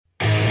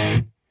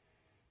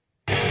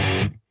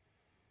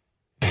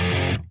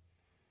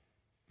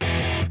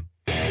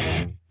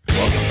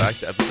back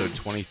to episode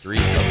 23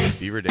 of the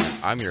Beaver Den.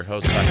 I'm your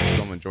host, Patrick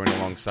Spillman, joined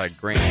alongside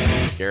Grant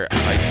and Garrett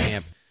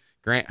Heitkamp.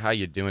 Grant, how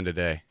you doing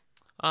today?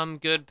 I'm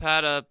good,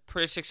 Pat. A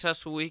pretty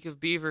successful week of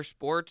Beaver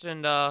sports,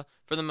 and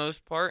for the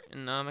most part,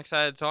 and I'm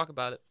excited to talk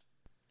about it.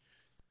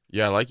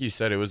 Yeah, like you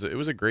said, it was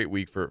a great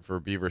week for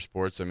Beaver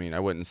sports. I mean, I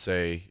wouldn't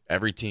say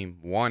every team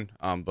won,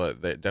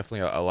 but definitely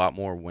a lot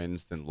more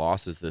wins than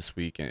losses this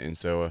week, and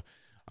so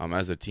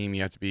as a team,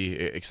 you have to be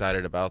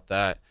excited about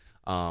that.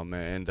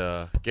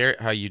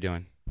 Garrett, how you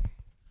doing?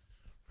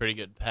 Pretty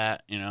good,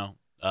 Pat. We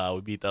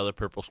beat the other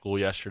purple school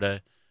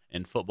yesterday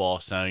in football,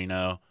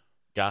 so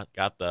got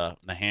the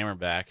hammer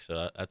back,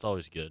 so that's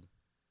always good.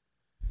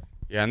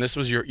 Yeah, and this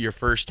was your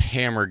first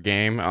hammer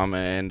game,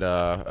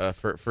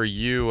 for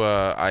you,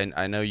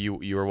 I know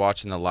you were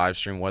watching the live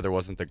stream. Weather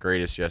wasn't the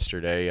greatest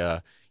yesterday.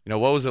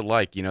 What was it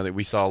like? That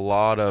we saw a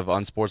lot of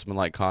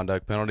unsportsmanlike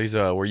conduct penalties.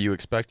 Were you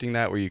expecting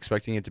that? Were you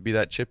expecting it to be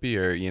that chippy,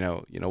 or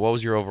what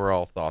was your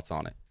overall thoughts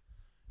on it?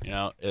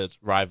 It's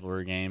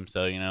rivalry game,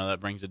 so that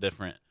brings a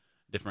different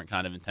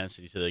kind of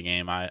intensity to the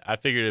game. I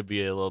figured it'd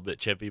be a little bit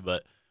chippy,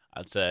 but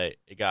I'd say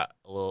it got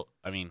a little.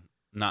 I mean,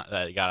 not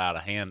that it got out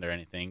of hand or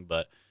anything,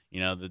 but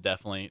the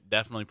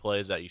definitely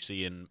plays that you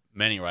see in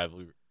many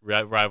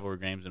rivalry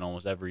games in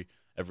almost every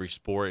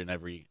sport and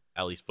every,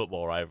 at least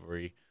football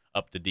rivalry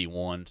up to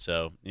D1.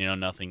 So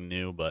nothing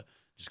new, but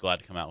just glad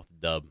to come out with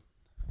a dub.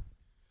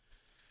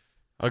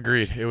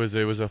 Agreed. It was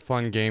a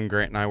fun game.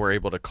 Grant and I were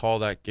able to call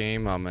that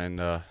game,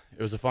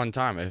 it was a fun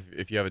time.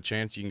 If you have a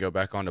chance, you can go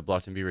back onto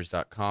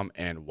blufftonbeavers.com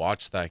and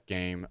watch that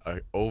game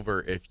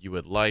over if you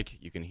would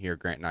like. You can hear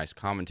Grant and I's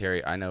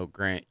commentary. I know,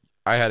 Grant,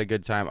 I had a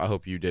good time. I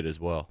hope you did as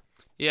well.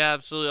 Yeah,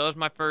 absolutely. That was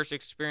my first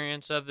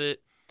experience of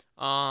it.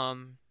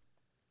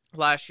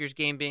 Last year's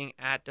game being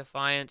at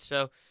Defiance,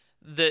 so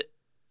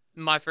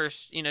my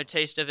first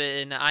taste of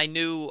it, and I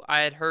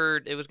had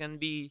heard it was going to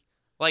be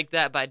like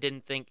that, but I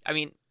didn't think. I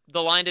mean,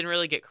 the line didn't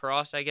really get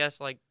crossed, I guess,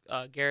 like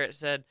Garrett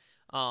said.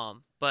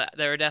 But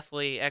there were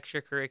definitely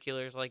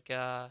extracurriculars like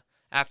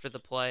after the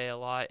play a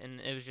lot, and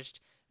it was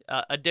just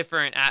a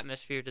different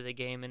atmosphere to the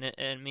game, and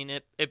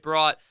it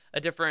brought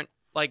a different,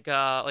 like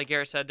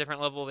Garrett said, a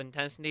different level of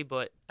intensity.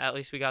 But at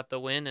least we got the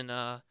win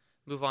and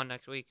move on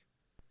next week.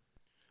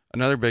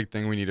 Another big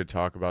thing we need to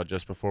talk about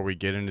just before we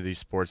get into these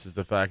sports is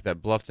the fact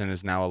that Bluffton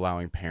is now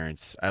allowing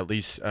parents. At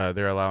least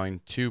they're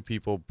allowing 2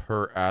 people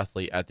per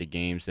athlete at the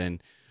games,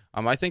 and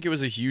I think it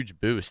was a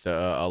huge boost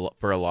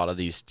for a lot of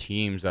these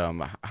teams.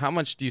 How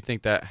much do you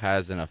think that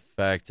has an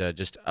effect,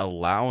 just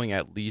allowing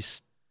at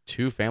least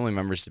 2 family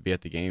members to be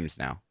at the games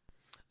now?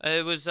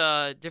 It was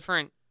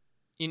different,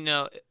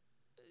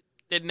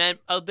 it meant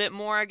a bit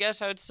more, I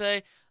guess I would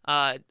say,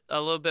 a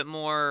little bit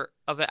more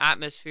of an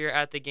atmosphere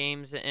at the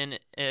games, and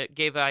it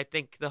gave, I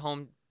think, the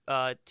home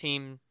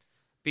team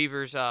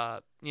Beavers,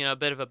 a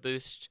bit of a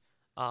boost,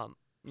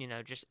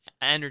 just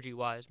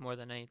energy-wise more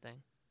than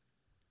anything.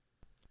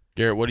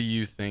 Garrett, what do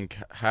you think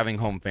having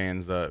home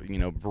fans,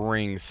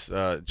 brings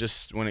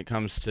just when it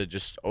comes to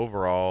just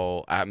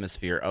overall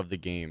atmosphere of the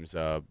games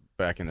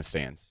back in the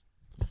stands?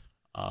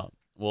 Well,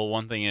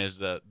 one thing is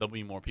that there'll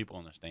be more people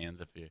in the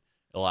stands if you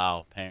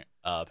allow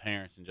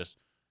parents and just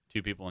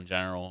 2 people in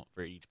general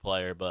for each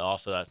player, but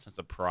also that sense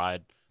of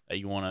pride that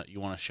you want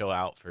to show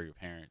out for your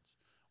parents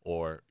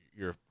or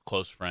your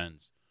close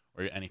friends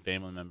or any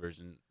family members,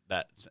 and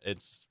that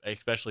it's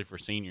especially for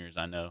seniors.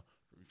 I know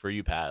for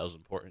you, Pat, it was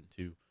important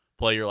to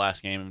play your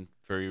last game and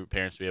for your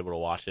parents to be able to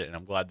watch it, and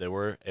I'm glad they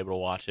were able to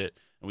watch it.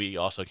 And we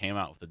also came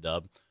out with a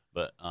dub,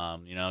 but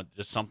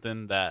just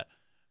something that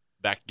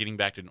getting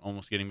back to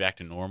normal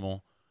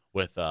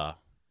with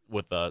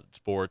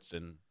sports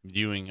and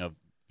viewing of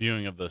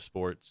the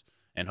sports,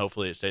 and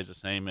hopefully it stays the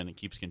same and it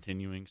keeps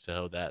continuing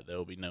so that there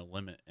will be no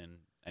limit and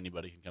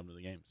anybody can come to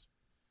the games.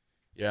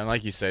 Yeah, and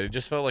like you said, it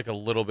just felt like a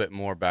little bit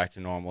more back to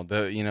normal.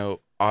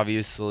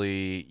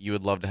 Obviously you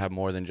would love to have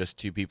more than just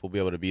 2 people be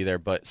able to be there,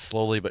 but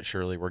slowly but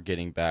surely we're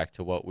getting back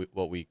to what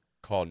we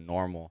call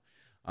normal.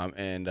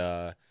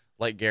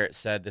 Like Garrett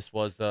said, this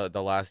was the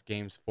last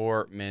games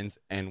for men's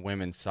and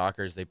women's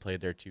soccer. They played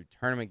their 2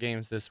 tournament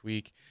games this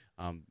week.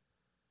 Softball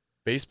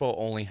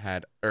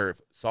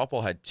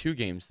had 2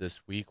 games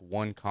this week,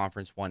 1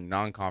 conference, 1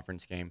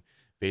 non-conference game.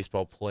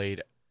 Baseball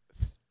played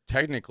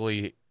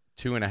technically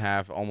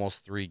 2.5,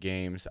 almost 3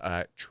 games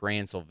at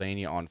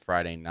Transylvania on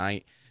Friday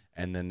night,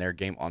 and then their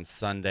game on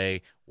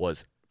Sunday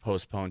was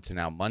postponed to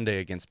now Monday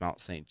against Mount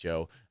St.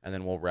 Joe, and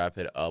then we'll wrap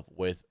it up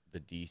with the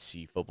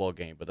DC football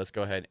game. But let's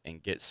go ahead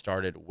and get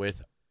started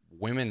with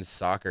women's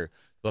soccer.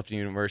 Bluffton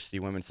University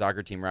women's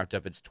soccer team wrapped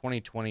up its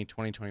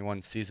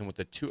 2020-2021 season with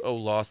a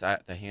 2-0 loss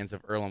at the hands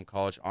of Earlham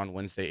College on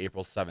Wednesday,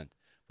 April 7th.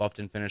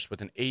 Bluffton finished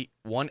with an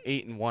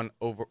 8-1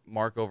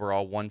 mark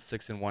overall,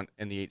 1-6-1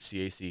 in the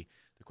HCAC.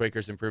 The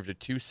Quakers improved to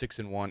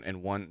 2-6-1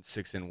 and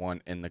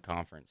 1-6-1 in the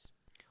conference.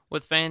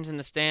 With fans in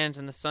the stands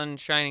and the sun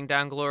shining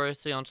down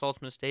gloriously on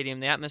Saltzman Stadium,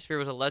 the atmosphere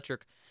was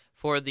electric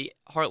for the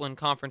Heartland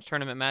Conference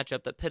tournament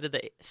matchup that pitted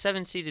the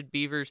 7-seeded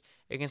Beavers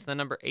against the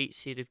number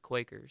 8-seeded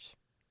Quakers.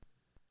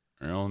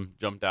 Earlham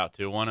jumped out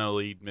to a 1-0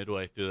 lead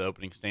midway through the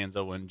opening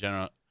stanza when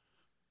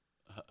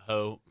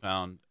Ho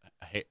found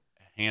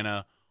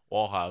Hannah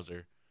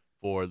Walhauser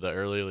for the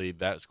early lead.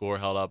 That score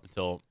held up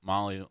until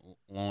Molly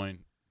Loyne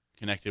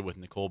connected with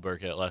Nicole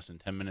Burkett less than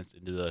 10 minutes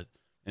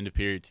into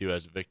period two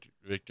as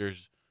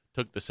Victors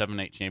took the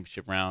 7-8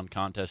 championship round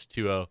contest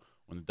 2-0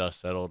 when the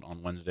dust settled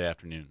on Wednesday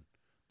afternoon.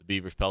 The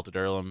Beavers pelted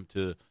Earlham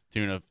to the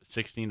tune of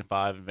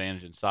 16-5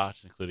 advantage in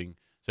shots, including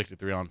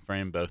 6-3 on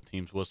frame. Both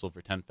teams whistled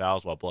for 10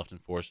 fouls, while Bluffton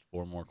forced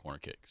 4 more corner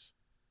kicks.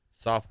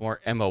 Sophomore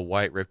Emma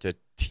White ripped a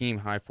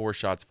team-high 4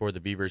 shots for the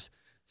Beavers.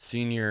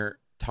 Senior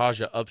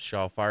Taja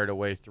Upshaw fired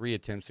away 3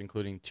 attempts,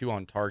 including 2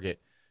 on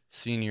target.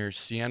 Seniors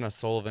Sienna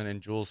Sullivan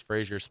and Jules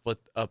Frazier split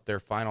up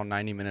their final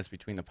 90 minutes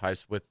between the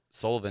pipes, with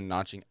Sullivan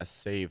notching a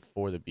save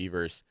for the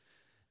Beavers.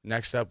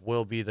 Next up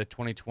will be the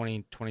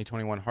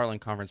 2020-2021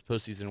 Heartland Conference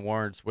postseason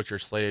awards, which are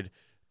slated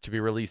to be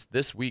released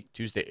this week,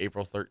 Tuesday,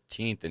 April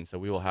 13th. And so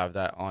we will have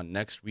that on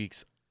next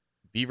week's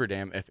Beaver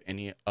Dam if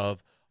any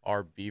of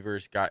our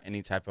Beavers got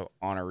any type of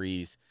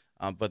honorees.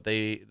 But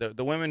the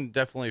women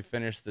definitely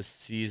finished the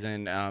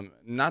season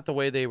not the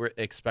way they were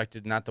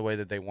expected, not the way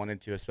that they wanted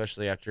to,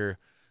 especially after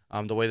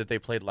the way that they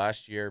played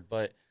last year.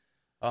 But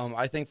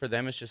I think for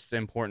them it's just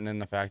important in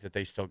the fact that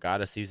they still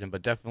got a season,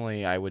 but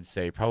definitely I would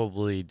say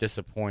probably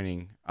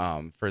disappointing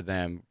for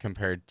them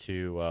compared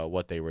to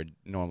what they would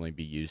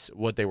normally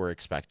what they were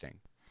expecting.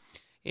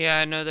 Yeah,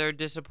 I know they're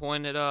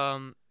disappointed.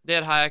 They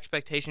had high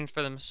expectations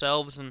for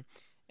themselves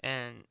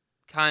and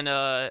kind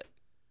of,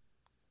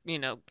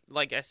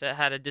 like I said,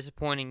 had a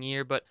disappointing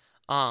year. But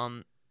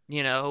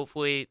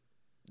hopefully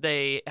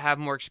they have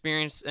more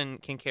experience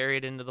and can carry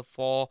it into the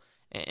fall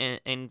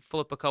and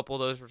flip a couple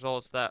of those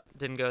results that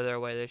didn't go their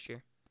way this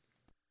year.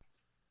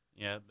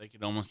 Yeah, they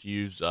could almost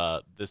use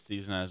this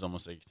season as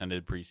almost an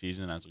extended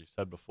preseason, as we've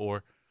said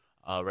before.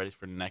 Ready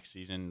for the next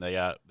season. They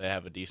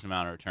have a decent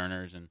amount of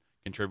returners and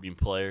contributing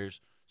players.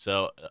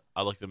 So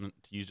I look them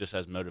to use this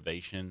as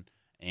motivation,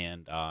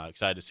 and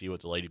excited to see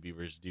what the Lady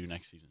Beavers do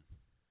next season.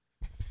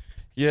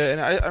 Yeah,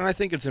 and I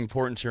think it's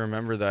important to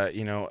remember that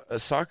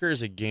soccer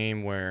is a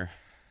game where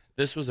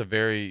this was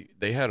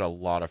they had a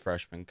lot of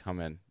freshmen come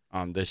in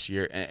this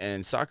year,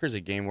 and soccer is a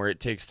game where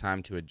it takes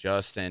time to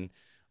adjust. And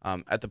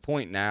at the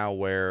point now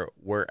where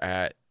we're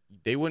at,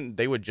 they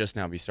would just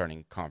now be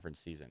starting conference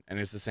season, and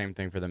it's the same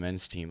thing for the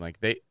men's team. Like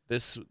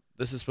this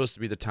is supposed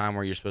to be the time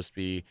where you're supposed to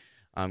be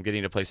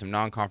getting to play some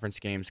non-conference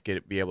games,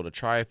 be able to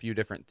try a few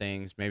different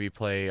things, maybe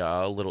play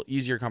a little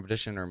easier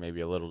competition or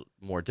maybe a little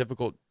more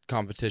difficult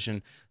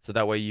competition, so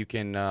that way you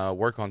can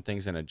work on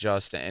things and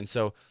adjust. And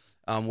so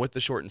with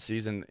the shortened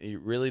season,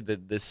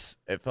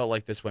 it felt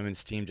like this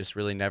women's team just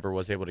really never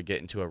was able to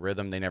get into a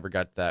rhythm. They never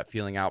got that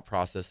feeling out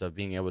process of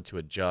being able to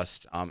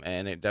adjust,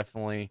 and it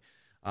definitely,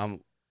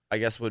 I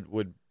guess,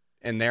 would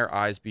in their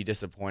eyes be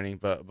disappointing.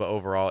 But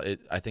overall,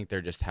 I think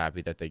they're just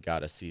happy that they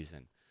got a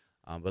season.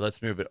 But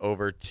let's move it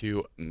over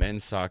to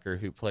men's soccer,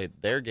 who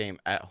played their game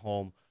at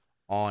home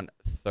on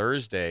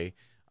Thursday,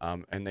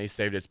 and they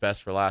saved its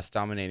best for last,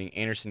 dominating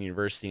Anderson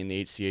University in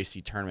the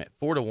HCAC tournament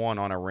 4-1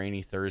 on a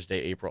rainy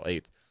Thursday, April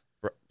 8th.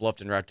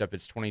 Bluffton wrapped up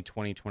its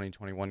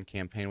 2020-2021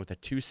 campaign with a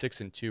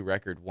 2-6-2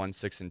 record,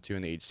 1-6-2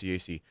 in the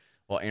HCAC,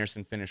 while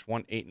Anderson finished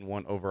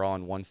 1-8-1 overall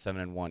and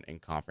 1-7-1 in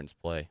conference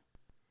play.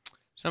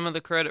 Some of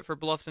the credit for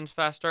Bluffton's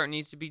fast start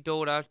needs to be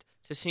doled out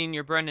to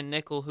senior Brendan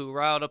Nickel, who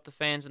riled up the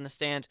fans in the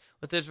stands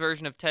with his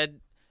version of Ted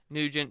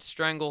Nugent's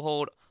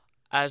stranglehold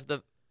as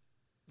the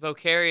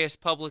vocarious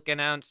public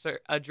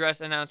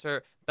address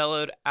announcer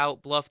bellowed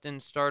out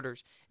Bluffton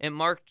starters. It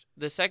marked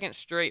the second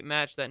straight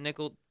match that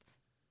Nickel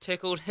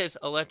tickled his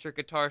electric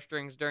guitar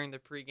strings during the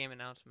pregame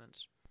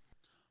announcements.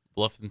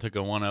 Bluffton took a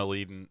 1-0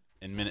 lead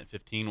in minute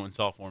 15 when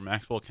sophomore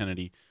Maxwell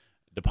Kennedy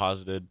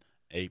deposited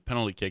a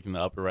penalty kick in the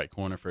upper right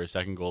corner for his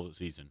second goal of the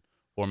season.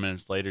 4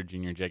 minutes later,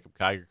 junior Jacob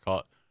Kiger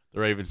caught the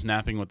Ravens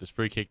napping with his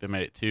free kick that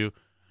made it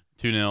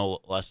 2-0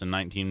 less than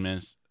 19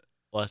 minutes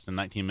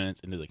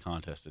into the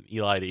contest. An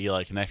Eli to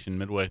Eli connection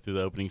midway through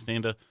the opening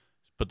stanza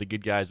put the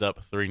good guys up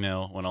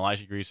 3-0 when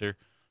Elijah Greaser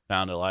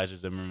found Elijah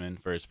Zimmerman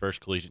for his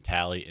first collegiate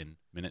tally in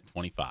minute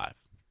 25.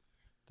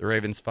 The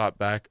Ravens found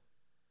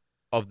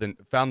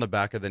the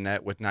back of the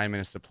net with 9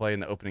 minutes to play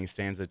in the opening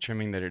stanza,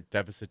 trimming their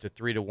deficit to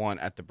 3-1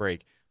 at the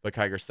break. But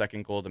Kiger's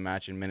second goal of the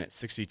match in minute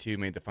 62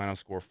 made the final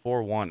score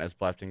 4-1 as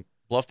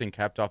Bluffton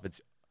capped off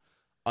its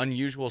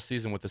unusual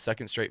season with a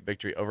second straight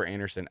victory over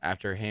Anderson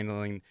after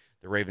handling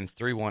the Ravens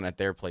 3-1 at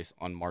their place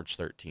on March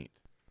 13th.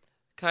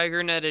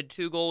 Kiger netted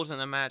 2 goals in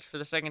the match for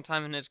the second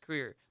time in his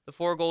career. The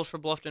 4 goals for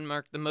Bluffton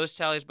marked the most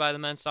tallies by the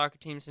men's soccer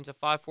team since a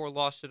 5-4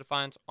 loss to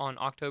Defiance on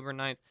October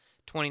 9th,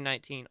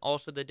 2019,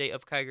 also the date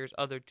of Kiger's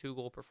other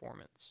 2-goal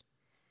performance.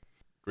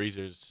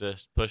 Greaser's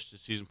assist pushed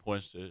his season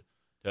points to a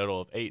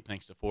total of 8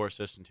 thanks to 4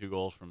 assists and 2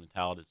 goals from the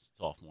talented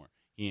sophomore.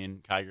 He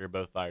and Kiger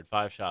both fired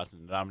 5 shots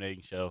in the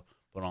dominating show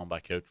put on by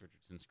Coach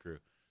Richardson's crew.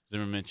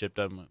 Zimmerman chipped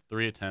up with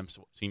 3 attempts.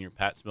 Senior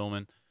Pat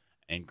Spillman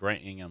and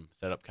Grant Ingham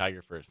set up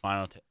Kiger for his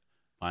final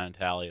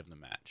tally of the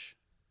match.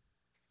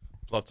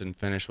 Bluffton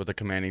finished with a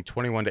commanding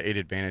 21-8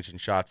 advantage in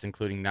shots,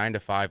 including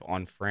 9-5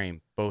 on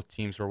frame. Both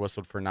teams were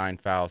whistled for 9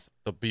 fouls.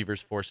 The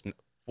Beavers forced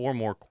 4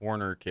 more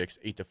corner kicks,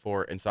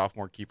 8-4, and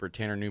sophomore keeper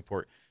Tanner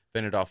Newport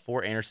fended off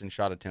 4 Anderson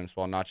shot attempts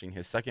while notching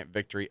his second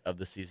victory of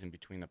the season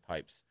between the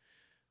pipes.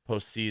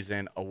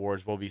 Postseason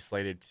awards will be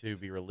slated to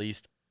be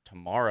released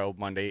tomorrow,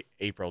 Monday,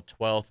 April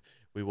 12th.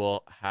 We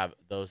will have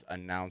those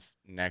announced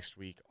next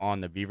week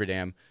on the Beaver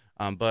Dam.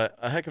 But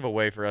a heck of a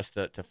way for us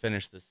to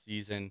finish the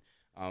season.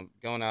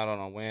 Going out on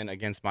a win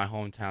against my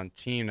hometown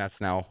team. That's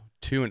now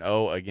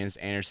 2-0 against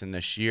Anderson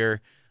this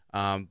year.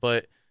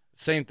 But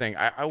same thing.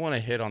 I want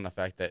to hit on the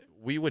fact that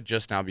we would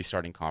just now be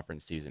starting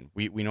conference season.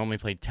 We normally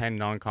play 10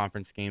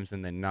 non-conference games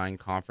and then 9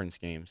 conference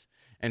games.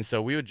 And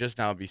so we would just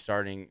now be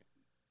starting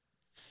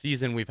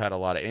season. We've had a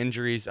lot of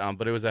injuries,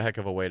 but it was a heck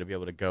of a way to be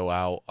able to go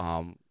out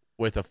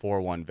with a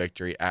 4-1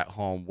 victory at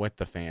home with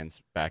the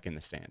fans back in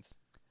the stands.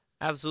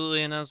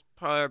 Absolutely, and that was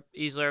probably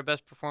easily our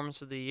best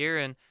performance of the year,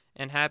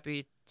 and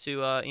happy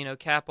to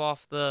cap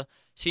off the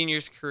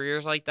seniors'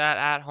 careers like that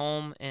at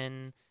home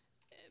and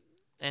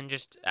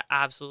just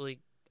absolutely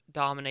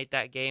dominate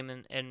that game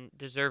and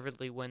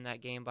deservedly win that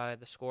game by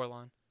the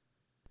scoreline.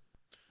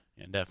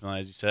 Yeah, definitely,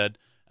 as you said,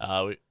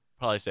 we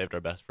probably saved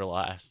our best for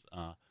last.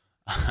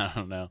 I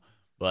don't know,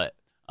 but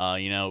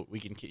we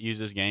can use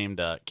this game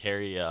to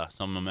carry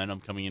some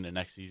momentum coming into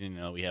next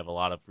season. We have a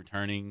lot of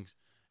returnings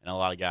and a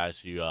lot of guys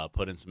who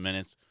put in some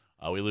minutes.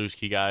 We lose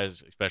key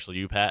guys, especially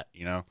you, Pat.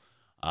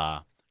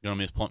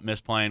 Gonna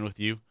miss playing with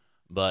you,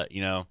 but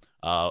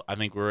I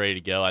think we're ready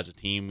to go as a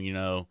team.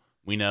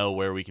 We know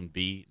where we can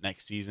be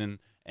next season,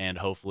 and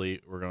hopefully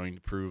we're going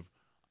to prove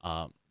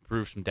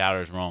some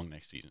doubters wrong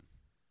next season.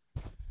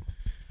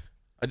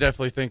 I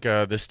definitely think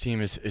this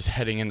team is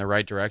heading in the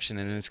right direction,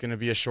 and it's going to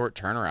be a short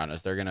turnaround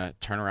as they're going to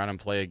turn around and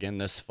play again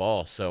this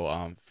fall.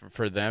 So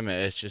for them,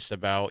 it's just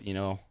about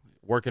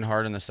working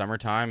hard in the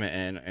summertime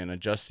and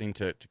adjusting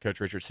to Coach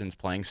Richardson's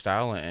playing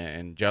style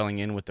and gelling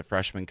in with the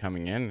freshmen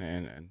coming in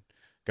and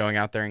going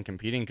out there and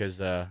competing, because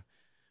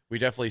we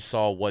definitely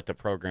saw what the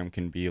program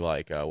can be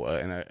like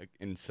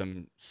in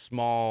some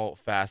small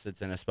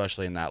facets, and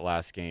especially in that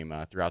last game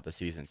throughout the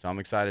season. So I'm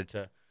excited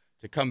to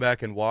come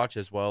back and watch,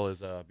 as well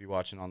as be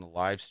watching on the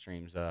live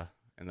streams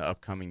in the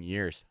upcoming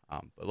years.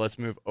 But let's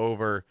move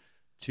over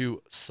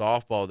to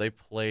softball. They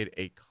played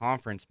a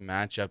conference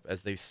matchup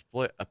as they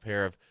split a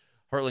pair of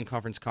Heartland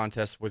Conference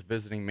contests with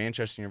visiting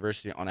Manchester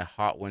University on a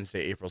hot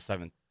Wednesday, April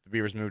 7th. The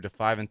Beavers moved to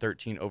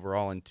 5-13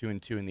 overall and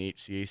 2-2 in the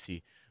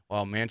HCAC,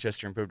 while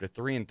Manchester improved to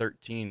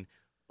 3-13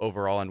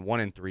 overall and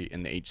 1-3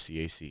 in the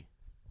HCAC.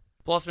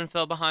 Bluffton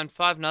fell behind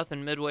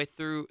 5-0 midway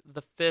through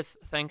the fifth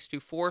thanks to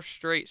 4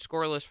 straight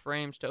scoreless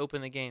frames to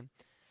open the game.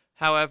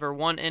 However,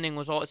 1 inning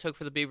was all it took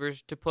for the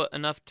Beavers to put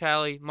enough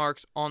tally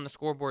marks on the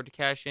scoreboard to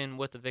cash in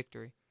with a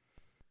victory.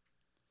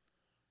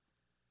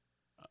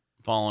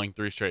 Following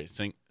 3 straight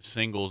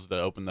singles that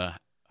opened the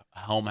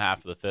home half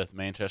of the fifth,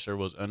 Manchester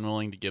was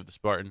unwilling to give the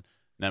Spartan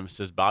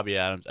nemesis Bobby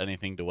Adams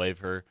anything to wave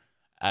her,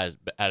 as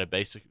at a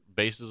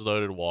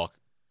bases-loaded walk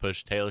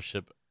pushed Taylor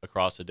Ship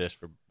across the dish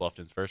for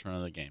Bluffton's first run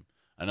of the game.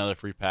 Another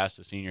free pass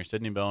to senior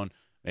Sydney Bowen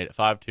made it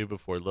 5-2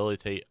 before Lily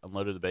Tate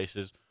unloaded the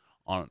bases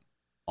on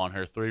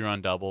her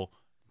 3-run double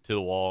to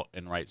the wall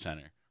in right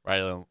center.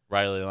 Riley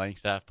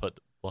Langstaff put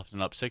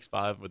Bluffton up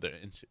 6-5 with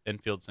an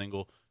infield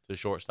single to the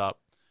shortstop,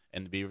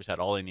 and the Beavers had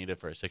all they needed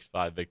for a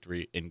 6-5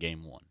 victory in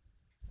Game 1.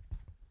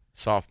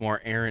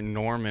 Sophomore Erin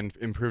Norman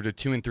improved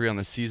to 2-3 on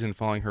the season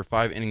following her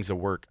 5 innings of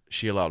work.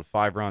 She allowed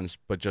 5 runs,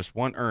 but just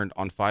 1 earned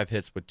on 5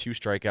 hits with 2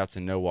 strikeouts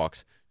and no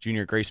walks.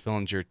 Junior Grace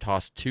Fillinger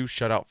tossed 2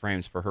 shutout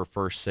frames for her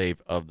first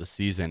save of the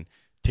season.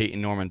 Tate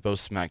and Norman both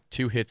smacked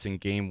 2 hits in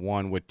Game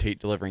 1, with Tate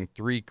delivering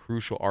 3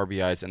 crucial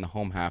RBIs in the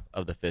home half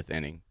of the 5th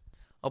inning.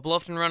 A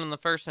Bluffton run in the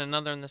first and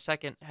another in the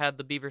second had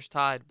the Beavers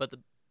tied, but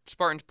the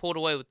Spartans pulled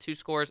away with 2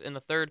 scores in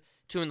the third,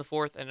 2 in the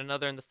fourth, and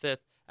another in the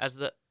fifth, as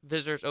the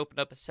visitors opened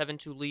up a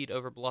 7-2 lead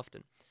over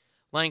Bluffton.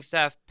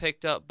 Langstaff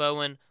picked up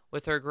Bowen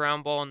with her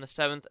ground ball in the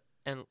 7th,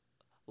 and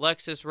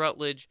Lexus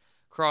Rutledge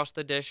crossed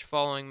the dish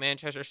following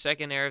Manchester's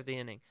second error of the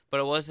inning, but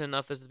it wasn't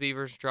enough as the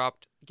Beavers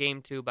dropped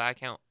Game 2 by a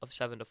count of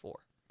 7-4.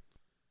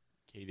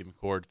 Katie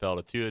McCord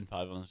fell to 2-5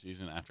 on the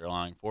season after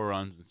allowing 4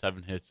 runs and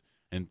 7 hits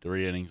in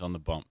 3 innings on the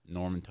bump.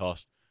 Norman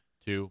tossed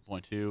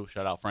 2.2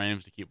 shutout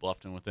frames to keep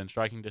Bluffton within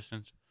striking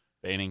distance,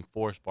 banning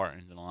 4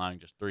 Spartans and allowing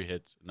just 3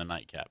 hits in the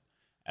nightcap.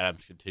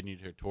 Adams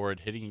continued her torrid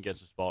hitting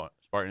against the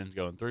Spartans,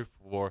 going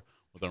 3-4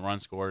 with a run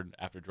scored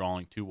after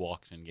drawing 2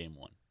 walks in Game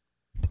 1.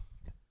 The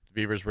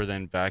Beavers were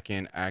then back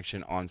in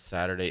action on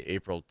Saturday,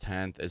 April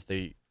 10th, as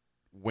they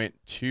went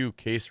to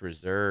Case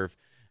Reserve,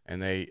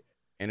 and they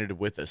ended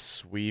with a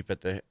sweep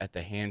at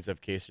the hands of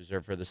Case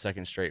Reserve for the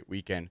second straight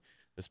weekend.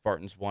 The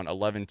Spartans won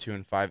 11-2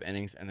 in 5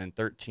 innings and then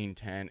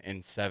 13-10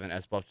 in 7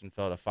 as Bluffton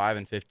fell to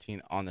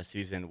 5-15 on the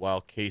season, while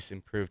Case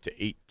improved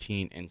to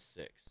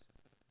 18-6.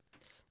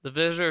 The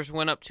visitors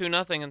went up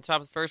 2-0 in the top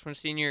of the first when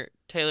senior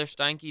Taylor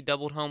Steinke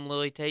doubled home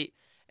Lily Tate,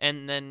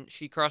 and then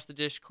she crossed the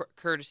dish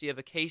courtesy of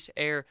a Case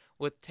error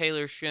with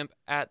Taylor Shimp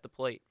at the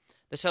plate.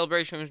 The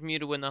celebration was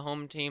muted when the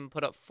home team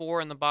put up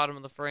 4 in the bottom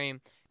of the frame.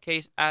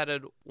 Case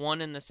added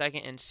 1 in the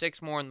second and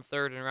 6 more in the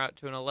third en route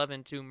to an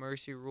 11-2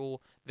 Mercy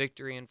Rule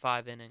victory in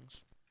 5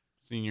 innings.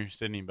 Senior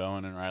Sidney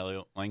Bowen and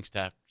Riley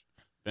Langstaff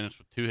finished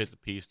with 2 hits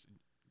apiece.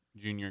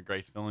 Junior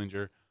Grace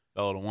Fillinger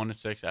fell to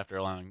 1-6 after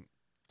allowing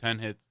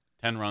 10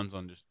 runs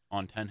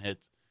on 10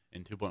 hits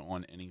in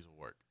 2.1 innings of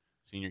work.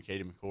 Senior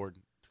Katie McCord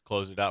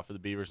closed it out for the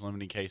Beavers,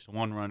 limiting Case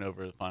 1 run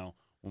over the final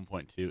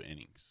 1.2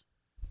 innings.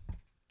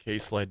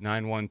 Case led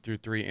 9-1 through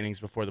 3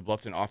 innings before the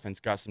Bluffton offense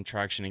got some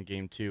traction in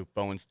Game 2.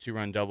 Bowen's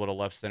 2-run double to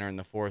left center in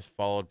the 4th,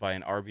 followed by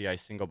an RBI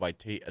single by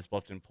Tate as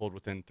Bluffton pulled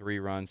within 3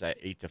 runs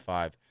at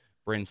 8-5.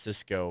 Bryn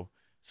Cisco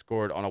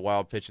scored on a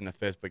wild pitch in the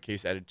 5th, but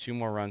Case added 2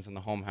 more runs in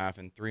the home half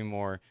and 3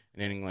 more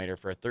an inning later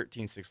for a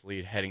 13-6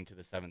 lead heading to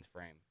the 7th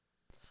frame.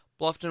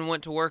 Bluffton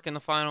went to work in the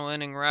final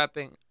inning,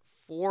 wrapping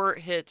 4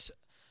 hits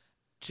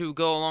to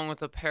go along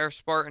with a pair of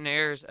Spartan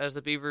errors as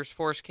the Beavers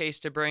forced Case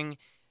to bring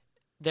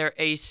their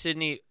ace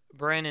Sydney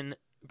Brannon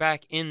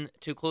back in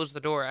to close the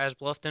door as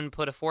Bluffton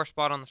put a 4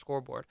 spot on the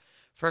scoreboard.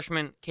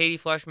 Freshman Katie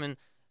Fleshman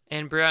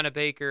and Brianna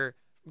Baker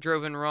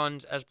drove in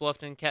runs as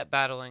Bluffton kept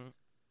battling.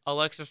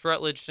 Alexis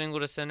Rutledge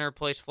singled to center,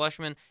 placed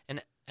Fleshman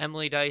and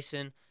Emily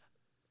Dyson,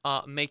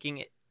 making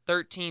it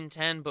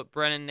 13-10, but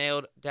Brennan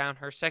nailed down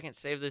her second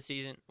save of the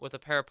season with a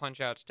pair of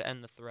punch-outs to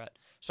end the threat.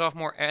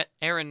 Sophomore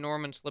Aaron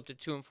Norman slipped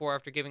to 2-4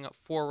 after giving up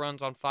 4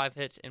 runs on 5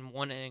 hits in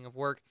 1 inning of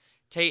work.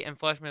 Tate and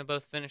Fleshman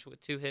both finished with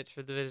 2 hits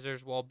for the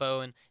visitors, while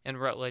Bowen and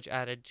Rutledge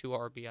added 2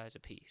 RBIs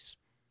apiece.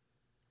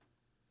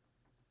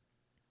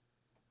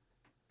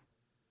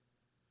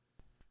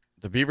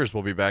 The Beavers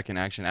will be back in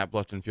action at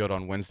Bluffton Field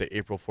on Wednesday,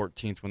 April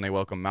 14th, when they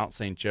welcome Mount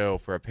St. Joe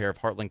for a pair of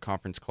Heartland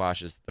Conference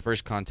clashes. The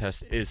first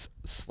contest is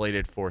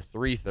slated for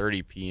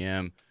 3:30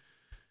 p.m.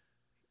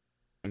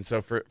 And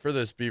so for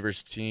this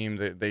Beavers team,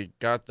 they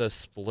got the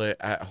split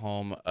at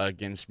home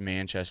against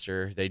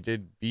Manchester. They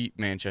did beat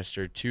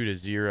Manchester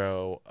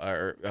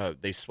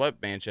 2-0. They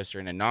swept Manchester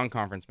in a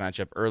non-conference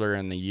matchup earlier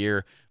in the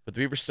year, but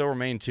the Beavers still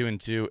remain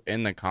 2-2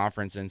 in the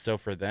conference. And so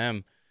for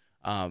them,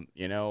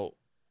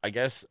 I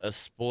guess a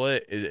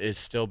split is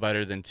still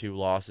better than 2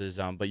 losses,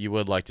 but you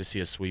would like to see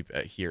a sweep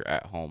here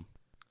at home.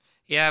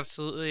 Yeah,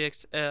 absolutely,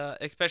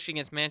 especially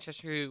against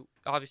Manchester, who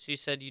obviously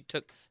said you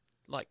took,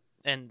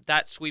 and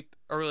that sweep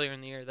earlier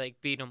in the year, they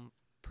beat them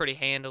pretty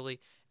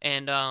handily.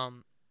 And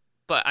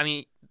but, I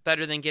mean,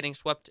 better than getting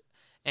swept,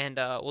 and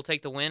we'll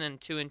take the win and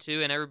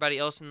 2-2, and everybody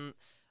else in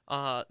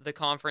the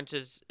conference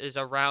is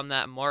around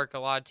that mark. A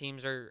lot of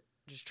teams are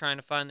just trying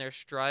to find their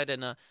stride,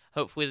 and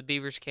hopefully the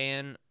Beavers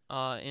can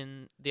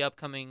in the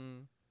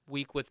upcoming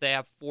week. They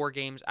have 4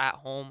 games at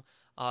home,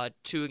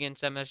 2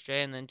 against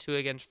MSJ and then 2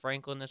 against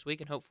Franklin this week,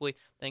 and hopefully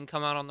they can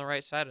come out on the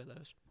right side of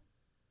those.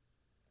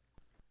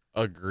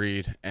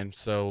 Agreed. And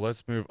so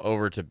let's move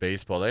over to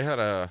baseball. They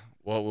had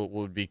what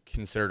would be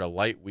considered a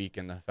light week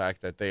in the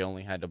fact that they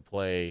only had to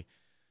play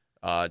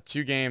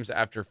 2 games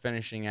after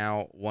finishing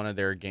out one of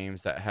their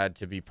games that had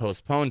to be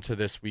postponed to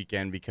this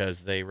weekend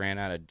because they ran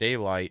out of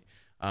daylight.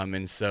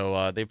 And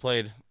so they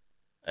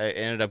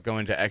ended up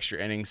going to extra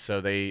innings,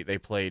 so they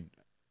played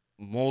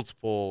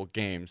multiple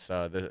games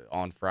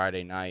on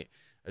Friday night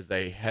as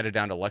they headed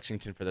down to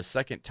Lexington for the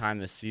second time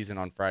this season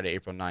on Friday,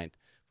 April 9th.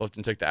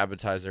 Bluffton took the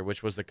appetizer,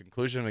 which was the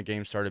conclusion of the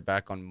game started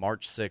back on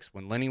March 6th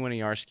when Lenny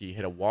Winiarski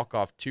hit a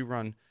walk-off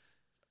 2-run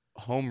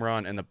home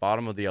run in the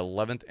bottom of the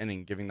 11th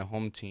inning, giving the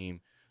home team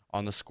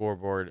on the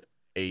scoreboard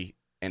an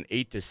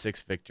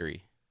 8-6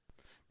 victory.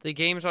 The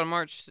games on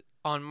March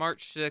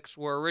 6th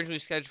were originally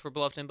scheduled for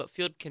Bluffton, but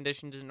field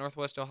conditions in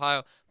Northwest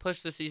Ohio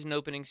pushed the season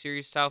opening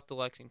series south to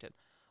Lexington.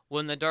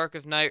 When the dark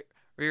of night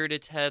reared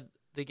its head,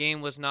 the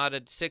game was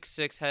knotted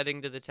 6-6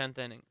 heading to the 10th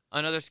inning.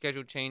 Another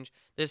schedule change,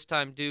 this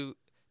time due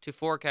to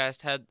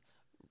forecast,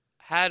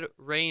 had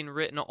rain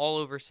written all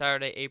over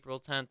Saturday, April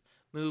 10th,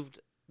 moved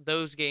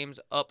those games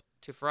up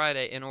to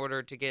Friday in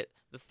order to get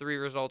the 3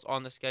 results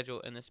on the schedule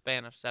in the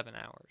span of 7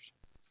 hours.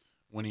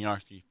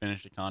 Winiarski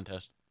finished the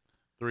contest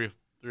 3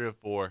 of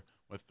 4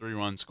 with 3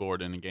 runs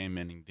scored in a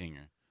game-ending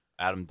dinger.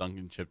 Adam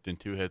Duncan chipped in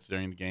 2 hits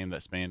during the game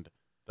that spanned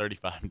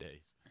 35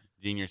 days.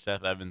 Junior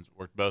Seth Evans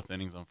worked both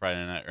innings on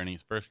Friday night, earning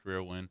his first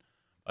career win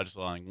by just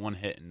allowing 1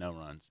 hit and no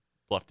runs.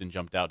 Bluffton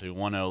jumped out to a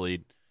 1-0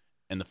 lead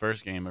in the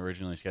first game,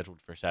 originally scheduled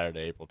for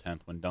Saturday, April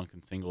 10th, when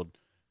Duncan singled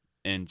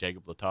in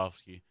Jacob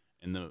Latovsky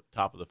in the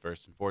top of the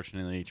first.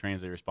 Unfortunately,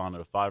 Transley responded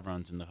with 5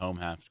 runs in the home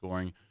half,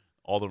 scoring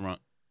all the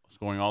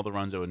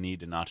runs it would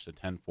need to notch the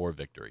 10-4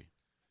 victory.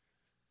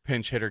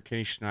 Pinch hitter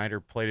Kenny Schneider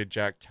plated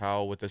Jack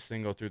Towell with a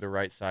single through the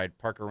right side.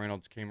 Parker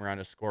Reynolds came around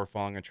to score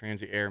following a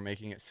transient error,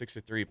 making it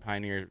 6-3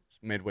 Pioneers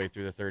midway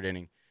through the 3rd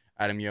inning.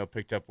 Adam Yo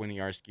picked up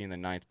Winiarski in the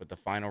 9th, but the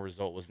final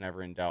result was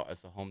never in doubt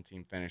as the home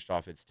team finished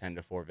off its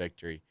 10-4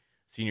 victory.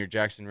 Senior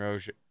Jackson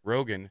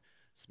Rogan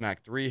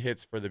smacked 3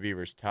 hits for the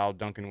Beavers. Towell,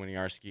 Duncan,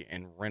 Winiarski,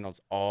 and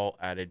Reynolds all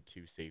added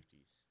 2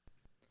 safeties.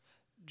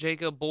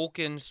 Jacob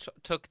Bolkins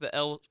took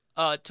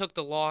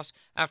the loss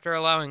after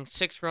allowing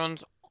 6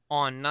 runs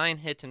on 9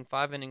 hits and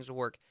 5 innings of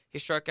work. He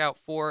struck out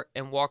 4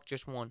 and walked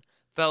just 1.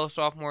 Fellow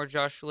sophomore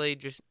Josh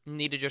Slade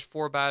needed just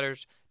 4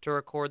 batters to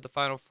record the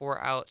final 4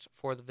 outs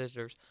for the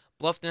visitors.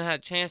 Bluffton had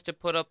a chance to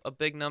put up a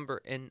big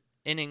number in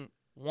inning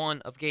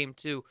 1 of Game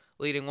 2,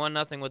 leading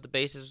 1-0 with the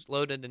bases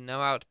loaded and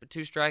no outs, but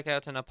 2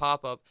 strikeouts and a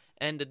pop-up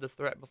ended the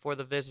threat before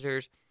the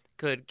visitors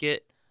could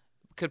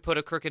put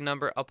a crooked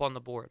number up on the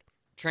board.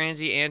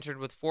 Transy answered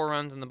with 4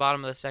 runs in the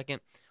bottom of the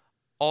second,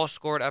 all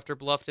scored after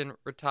Bluffton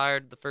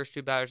retired the first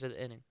 2 batters of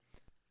the inning.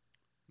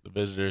 The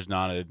visitors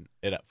knotted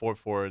it at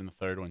 4-4 in the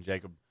third when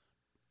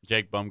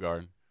Jake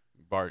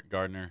Bart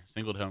Gardner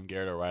singled home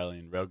Garrett O'Reilly,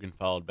 and Rogan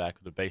followed back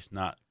with a base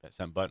knot that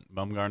sent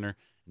Bumgarner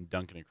and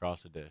Duncan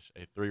across the dish.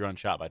 A 3-run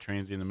shot by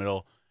Transy in the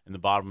middle in the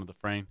bottom of the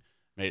frame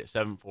made it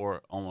 7-4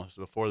 almost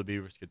before the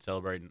Beavers could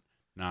celebrate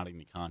knotting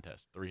the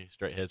contest. 3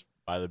 straight hits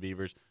by the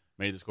Beavers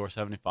made the score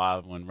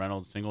 75 when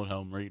Reynolds singled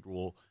home Reed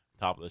Rule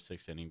top of the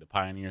 6th inning. The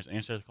Pioneers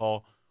answered the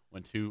call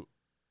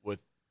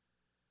with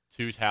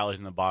 2 tallies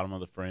in the bottom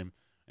of the frame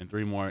and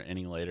 3 more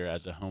inning later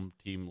as the home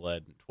team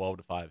led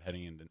 12-5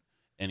 heading into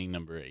inning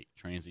number 8.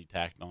 Transy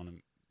tacked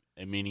on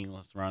a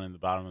meaningless run in the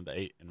bottom of the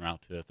 8th en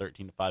route to a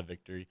 13-5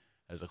 victory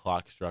as the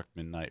clock struck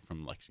midnight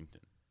from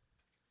Lexington.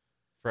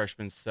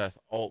 Freshman Seth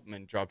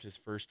Altman dropped his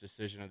first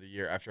decision of the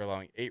year after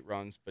allowing 8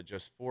 runs, but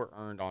just 4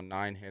 earned on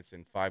 9 hits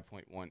and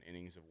 5.1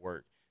 innings of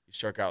work. He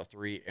struck out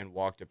 3 and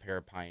walked a pair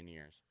of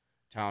Pioneers.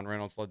 Talon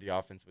Reynolds led the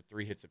offense with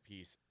 3 hits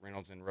apiece.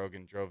 Reynolds and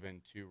Rogan drove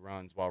in 2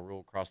 runs while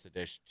Rule crossed the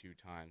dish 2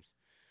 times.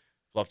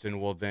 Bluffton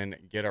will then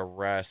get a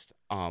rest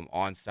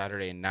on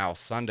Saturday and now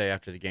Sunday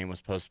after the game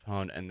was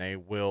postponed, and they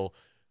will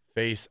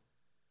face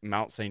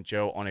Mount St.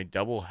 Joe on a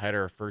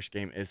doubleheader. First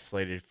game is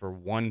slated for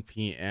 1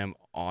 p.m.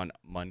 on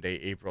Monday,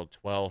 April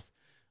 12th.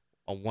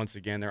 Once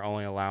again, they're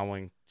only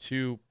allowing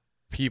 2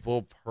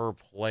 people per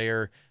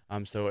player.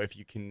 So if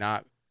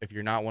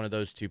you're not one of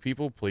those 2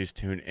 people, please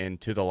tune in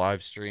to the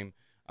live stream.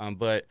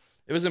 But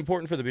it was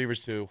important for the Beavers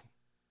too.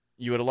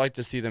 You would have liked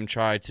to see them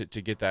try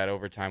to get that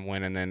overtime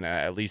win and then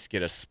at least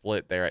get a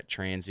split there at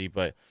Transy.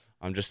 But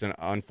just an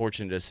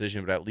unfortunate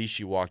decision, but at least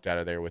you walked out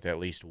of there with at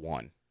least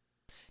 1.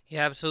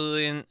 Yeah,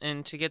 absolutely.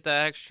 And to get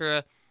that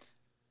extra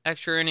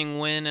inning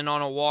win and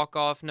on a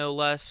walk-off, no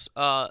less,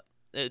 probably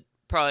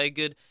a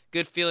good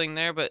feeling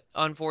there, but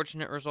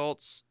unfortunate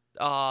results,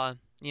 in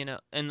the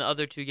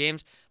other 2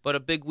 games. But a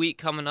big week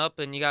coming up,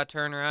 and you got to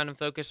turn around and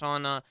focus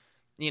on,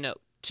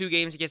 2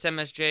 games against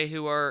MSJ,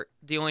 who are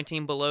the only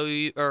team below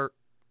you, or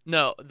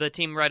no, the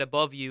team right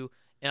above you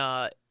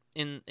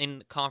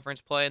in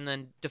conference play, and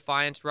then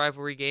Defiance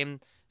rivalry game,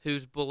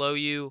 who's below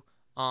you,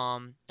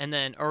 and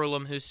then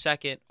Earlham, who's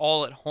second,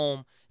 all at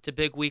home. It's a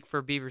big week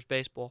for Beavers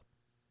baseball.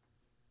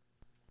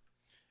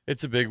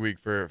 It's a big week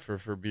for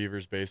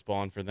Beavers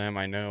baseball, and for them,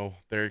 I know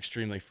they're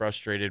extremely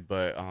frustrated,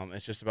 but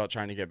it's just about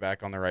trying to get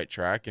back on the right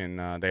track,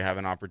 and they have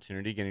an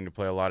opportunity getting to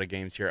play a lot of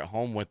games here at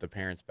home with the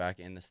parents back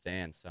in the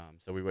stands.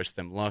 So we wish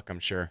them luck. I'm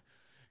sure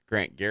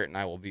Grant Garrett and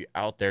I will be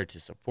out there to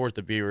support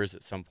the Beavers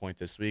at some point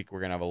this week. We're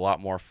going to have a lot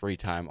more free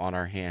time on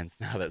our hands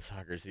now that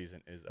soccer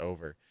season is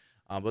over.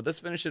 But let's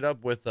finish it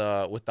up with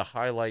the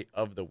highlight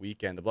of the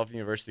weekend. The Bluffton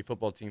University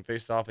football team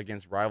faced off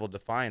against rival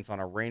Defiance on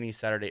a rainy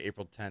Saturday,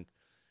 April 10th.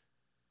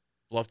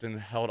 Bluffton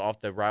held off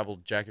the rival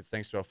Jackets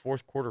thanks to a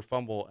fourth quarter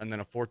fumble and then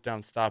a 4th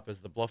down stop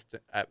at the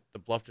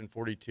Bluffton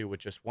 42 with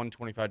just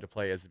 1:25 to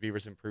play as the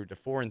Beavers improved to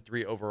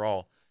 4-3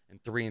 overall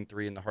and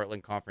 3-3 in the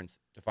Heartland Conference.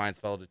 Defiance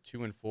fell to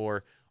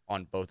 2-4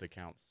 on both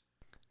accounts.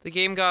 The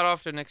game got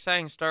off to an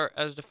exciting start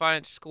as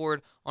Defiance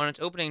scored on its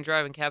opening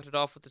drive and capped it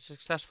off with a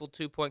successful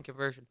 2-point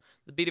conversion.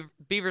 The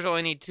Beavers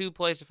only need 2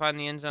 plays to find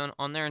the end zone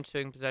on their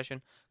ensuing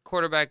possession.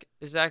 Quarterback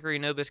Zachary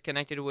Nobis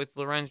connected with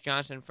Lorenz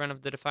Johnson in front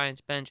of the Defiance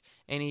bench,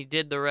 and he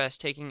did the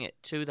rest, taking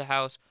it to the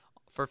house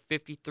for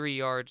 53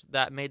 yards.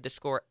 That made the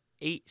score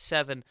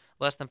 8-7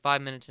 less than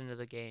 5 minutes into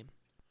the game.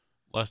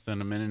 Less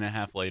than a minute and a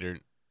half later,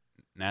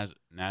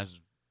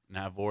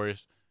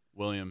 Navorius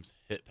Williams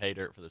hit pay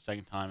dirt for the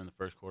second time in the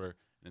first quarter,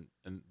 and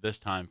this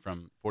time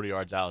from 40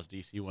 yards out as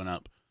DC went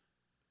up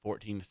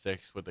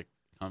 14-6 with a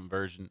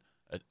conversion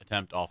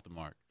attempt off the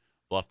mark.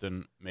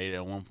 Bluffton made it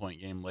a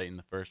 1-point game late in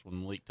the first when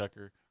Malik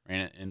Tucker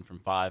ran it in from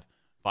 5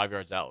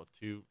 yards out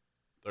with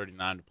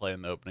 2:39 to play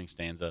in the opening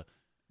stanza.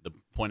 The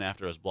point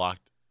after was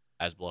blocked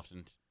as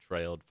Bluffton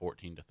trailed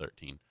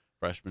 14-13.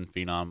 Freshman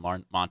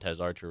phenom Montez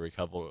Archer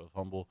recovered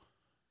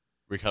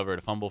a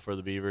fumble for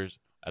the Beavers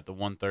at the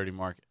 1:30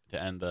 mark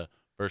to end the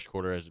first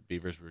quarter as the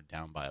Beavers were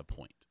down by a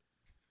point.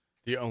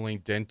 The only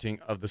denting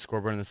of the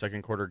scoreboard in the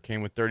second quarter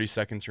came with 30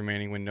 seconds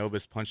remaining when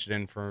Nobis punched it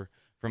in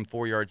from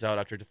 4 yards out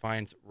after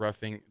Defiance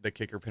roughing the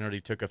kicker penalty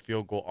took a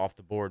field goal off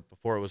the board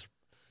before it was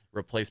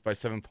replaced by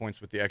 7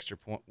 points with the extra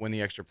point when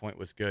the extra point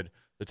was good.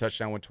 The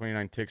touchdown with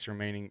 29 ticks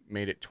remaining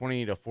made it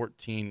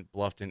 20-14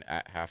 Bluffton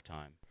at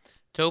halftime.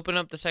 To open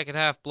up the second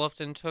half,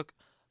 Bluffton took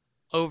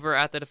over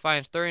at the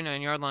Defiance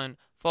 39-yard line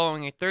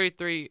following a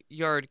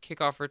 33-yard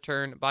kickoff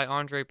return by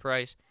Andre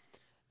Price.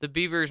 The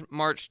Beavers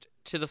marched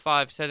to the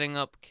 5, setting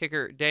up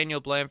kicker Daniel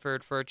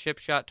Blanford for a chip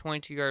shot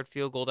 22-yard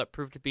field goal that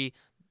proved to be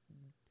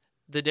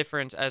the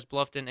difference as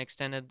Bluffton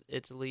extended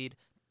its lead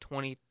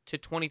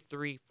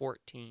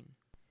 23-14.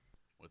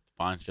 With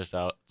Defiance just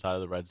outside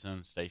of the red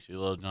zone, Stacey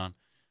Littlejohn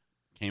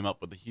came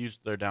up with a huge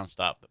third down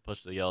stop that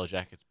pushed the Yellow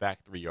Jackets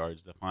back 3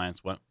 yards.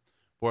 Defiance went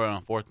for it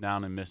on 4th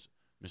down and missed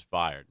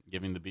misfired,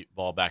 giving the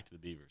ball back to the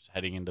Beavers.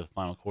 Heading into the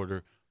final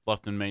quarter,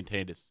 Bluffton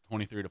maintained its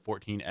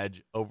 23-14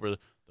 edge over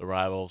the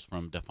rivals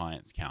from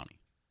Defiance County.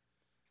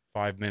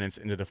 5 minutes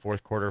into the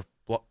fourth quarter,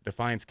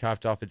 Defiance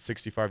capped off its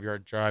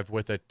 65-yard drive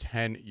with a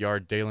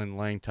 10-yard Dalen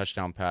Lang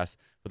touchdown pass,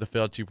 but the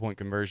failed two-point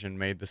conversion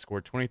made the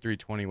score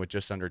 23-20 with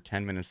just under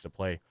 10 minutes to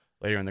play.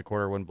 Later in the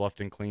quarter, when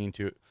Bluffton clinging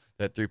to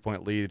that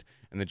three-point lead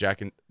and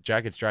the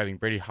Jackets driving,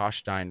 Brady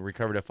Hochstein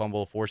recovered a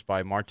fumble forced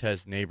by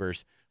Martez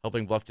Neighbors,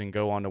 helping Bluffton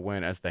go on to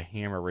win as the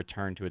Hammer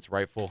returned to its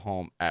rightful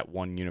home at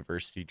One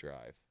University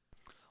Drive.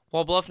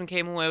 While Bluffton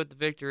came away with the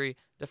victory,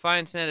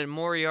 Defiance netted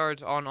more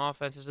yards on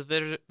offense as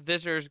the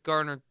visitors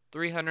garnered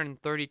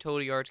 330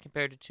 total yards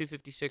compared to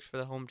 256 for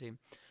the home team.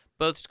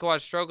 Both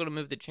squads struggled to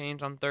move the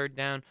chains on third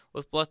down,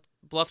 with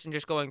Bluffton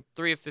just going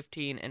 3 of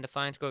 15 and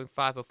Defiance going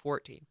 5 of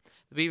 14.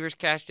 The Beavers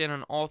cashed in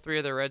on all three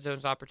of their red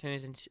zones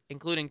opportunities,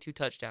 including 2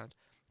 touchdowns.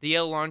 The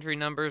Yellow Laundry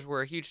numbers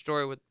were a huge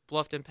story, with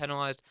Bluffton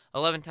penalized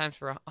 11 times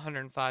for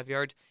 105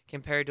 yards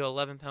compared to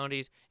 11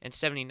 penalties and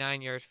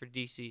 79 yards for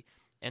DC.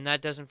 And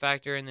that doesn't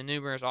factor in the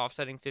numerous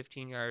offsetting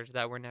 15 yards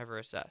that were never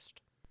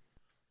assessed.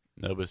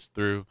 Novus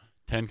threw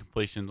 10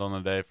 completions on the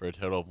day for a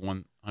total of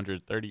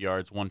 130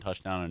 yards, 1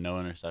 touchdown, and no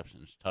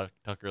interceptions.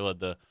 Tucker led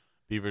the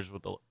Beavers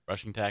with a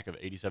rushing attack of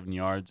 87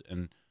 yards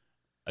and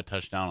a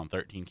touchdown on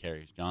 13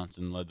 carries.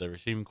 Johnson led the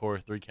receiving corps,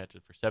 3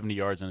 catches for 70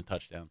 yards and a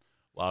touchdown.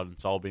 Loudon,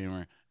 Saul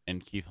Beamer,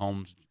 and Keith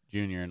Holmes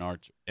Jr.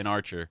 in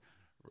Archer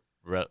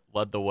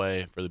led the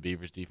way for the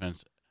Beavers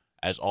defense,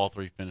 as all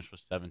 3 finished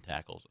with 7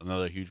 tackles.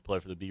 Another huge play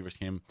for the Beavers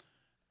came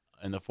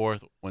in the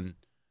fourth when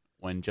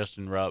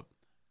Justin Rupp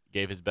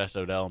gave his best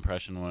Odell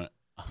impression when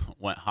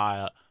went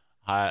high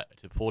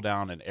to pull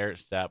down an Eric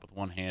Stapp with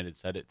one hand and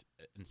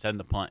send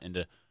the punt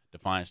into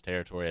Defiance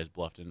territory as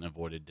Bluffton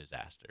avoided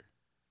disaster.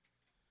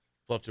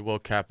 Bluffton will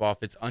cap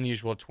off its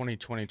unusual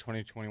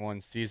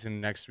 2020-2021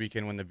 season next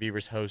weekend when the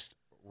Beavers host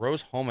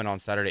Rose-Hulman on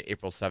Saturday,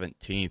 April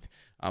 17th.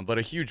 But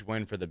a huge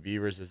win for the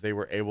Beavers as they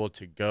were able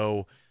to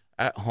go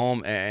at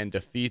home and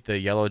defeat the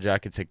Yellow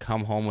Jackets and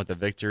come home with a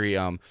victory.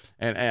 And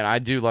I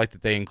do like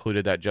that they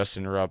included that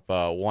Justin Rupp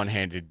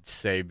one-handed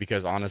save,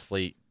 because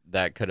honestly,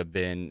 that could have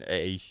been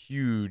a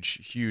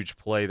huge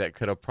play that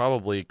could have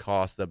probably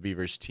cost the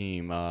Beavers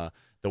team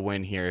the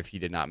win here if he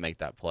did not make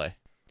that play.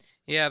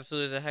 Yeah,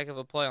 absolutely. It was a heck of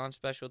a play on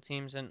special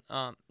teams, and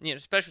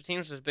special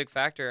teams was a big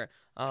factor.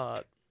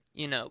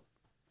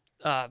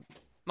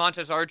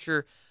 Montez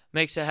Archer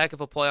makes a heck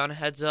of a play on a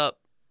heads up.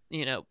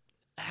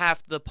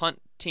 Half the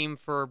punt team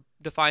for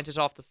Defiance is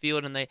off the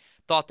field, and they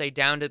thought they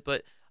downed it,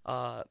 but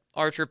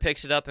Archer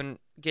picks it up and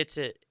gets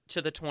it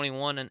to the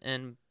 21,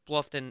 and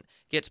Bluffton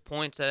gets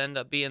points that end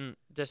up being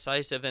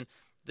decisive. And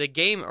the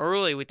game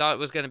early, we thought it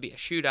was going to be a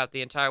shootout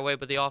the entire way,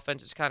 but the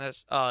offense is kind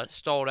of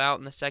stalled out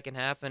in the second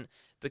half and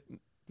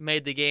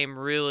made the game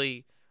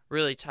really,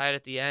 really tight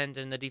at the end.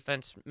 And the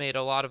defense made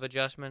a lot of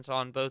adjustments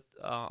on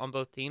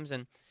both teams,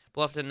 and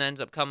Bluffton ends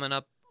up coming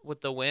up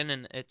with the win,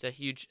 and it's a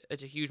huge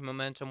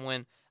momentum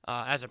win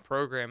as a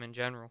program in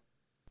general.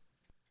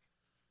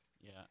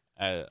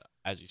 Yeah,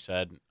 as you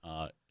said,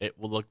 it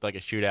looked like a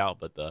shootout,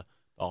 but the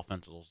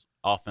offenses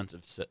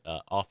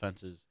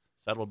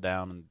settled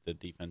down and the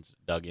defense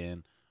dug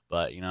in.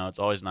 But it's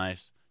always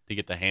nice to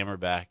get the Hammer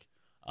back.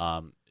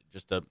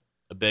 Just a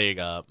big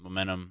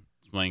momentum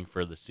swing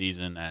for the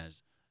season,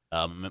 as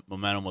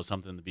momentum was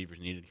something the Beavers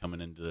needed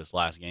coming into this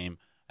last game,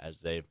 as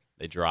they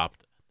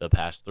dropped the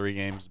past 3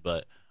 games.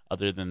 But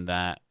other than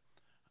that,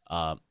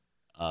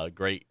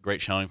 great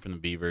showing from the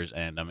Beavers,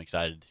 and I'm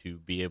excited to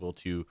be able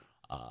to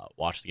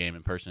watch the game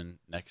in person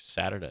next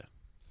Saturday.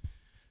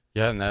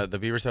 Yeah, and the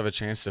Beavers have a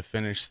chance to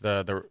finish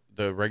the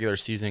regular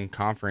season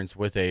conference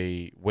with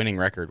a winning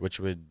record, which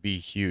would be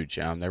huge.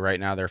 Right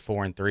now they're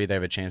 4-3. They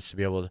have a chance to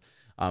be able to.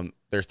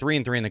 They're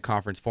 3-3 in the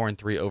conference,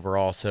 4-3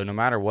 overall. So no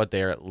matter what,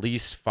 they are at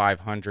least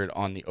 500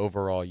 on the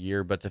overall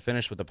year. But to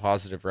finish with a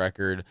positive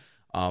record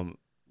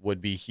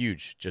would be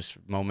huge. Just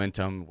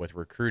momentum with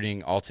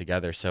recruiting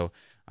altogether. So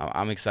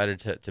I'm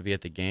excited to be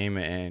at the game,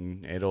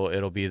 and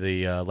it'll be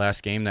the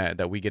last game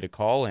that we get to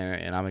call,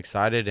 and I'm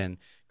excited. And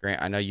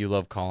Grant, I know you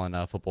love calling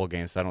football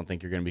games, so I don't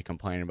think you're going to be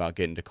complaining about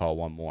getting to call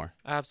one more.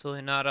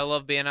 Absolutely not. I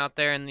love being out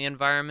there in the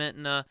environment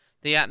and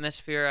the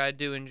atmosphere. I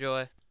do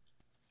enjoy.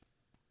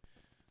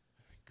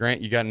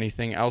 Grant, you got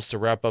anything else to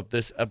wrap up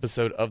this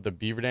episode of the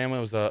Beaver Dam? It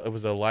was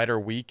a lighter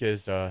week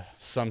as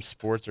some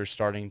sports are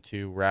starting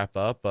to wrap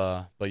up,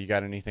 but you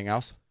got anything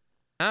else?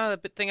 I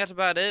think that's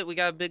about it. We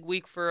got a big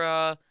week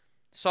for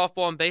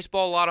softball and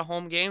baseball, a lot of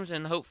home games,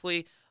 and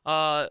hopefully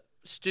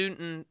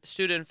student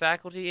and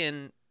faculty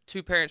and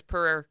 2 parents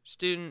per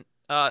student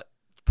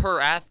per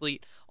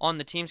athlete on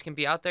the teams can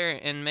be out there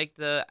and make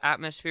the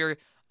atmosphere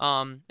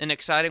an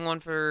exciting one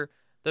for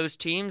those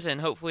teams,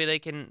 and hopefully they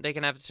can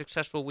have a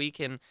successful week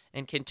and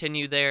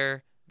continue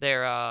their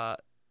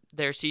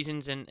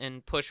seasons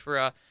and push for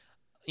a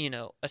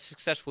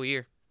successful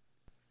year.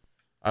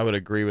 I would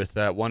agree with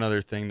that. One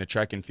other thing, the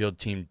track and field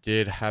team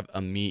did have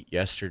a meet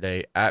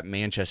yesterday at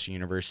Manchester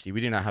University. We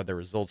do not have the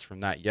results from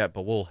that yet,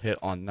 but we'll hit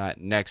on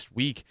that next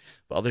week.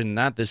 But other than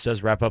that, this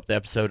does wrap up the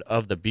episode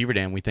of the Beaver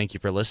Dam. We thank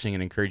you for listening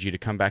and encourage you to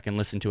come back and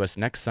listen to us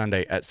next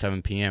Sunday at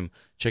 7 p.m.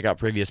 Check out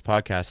previous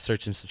podcasts,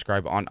 search and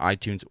subscribe on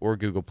iTunes or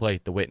Google Play,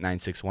 the WIT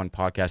 961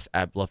 podcast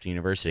at Bluffton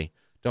University.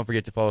 Don't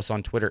forget to follow us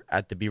on Twitter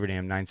at the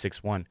Beaverdam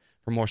 961.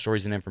 For more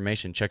stories and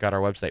information, check out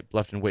our website,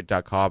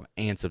 blufftonwit.com,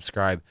 and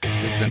subscribe.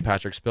 This has been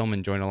Patrick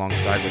Spillman, joined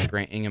alongside with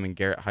Grant Ingham and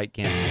Garrett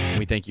Heitkamp. And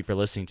we thank you for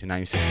listening to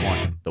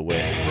 96.1 The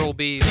Wit. Roll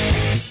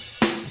Beaver.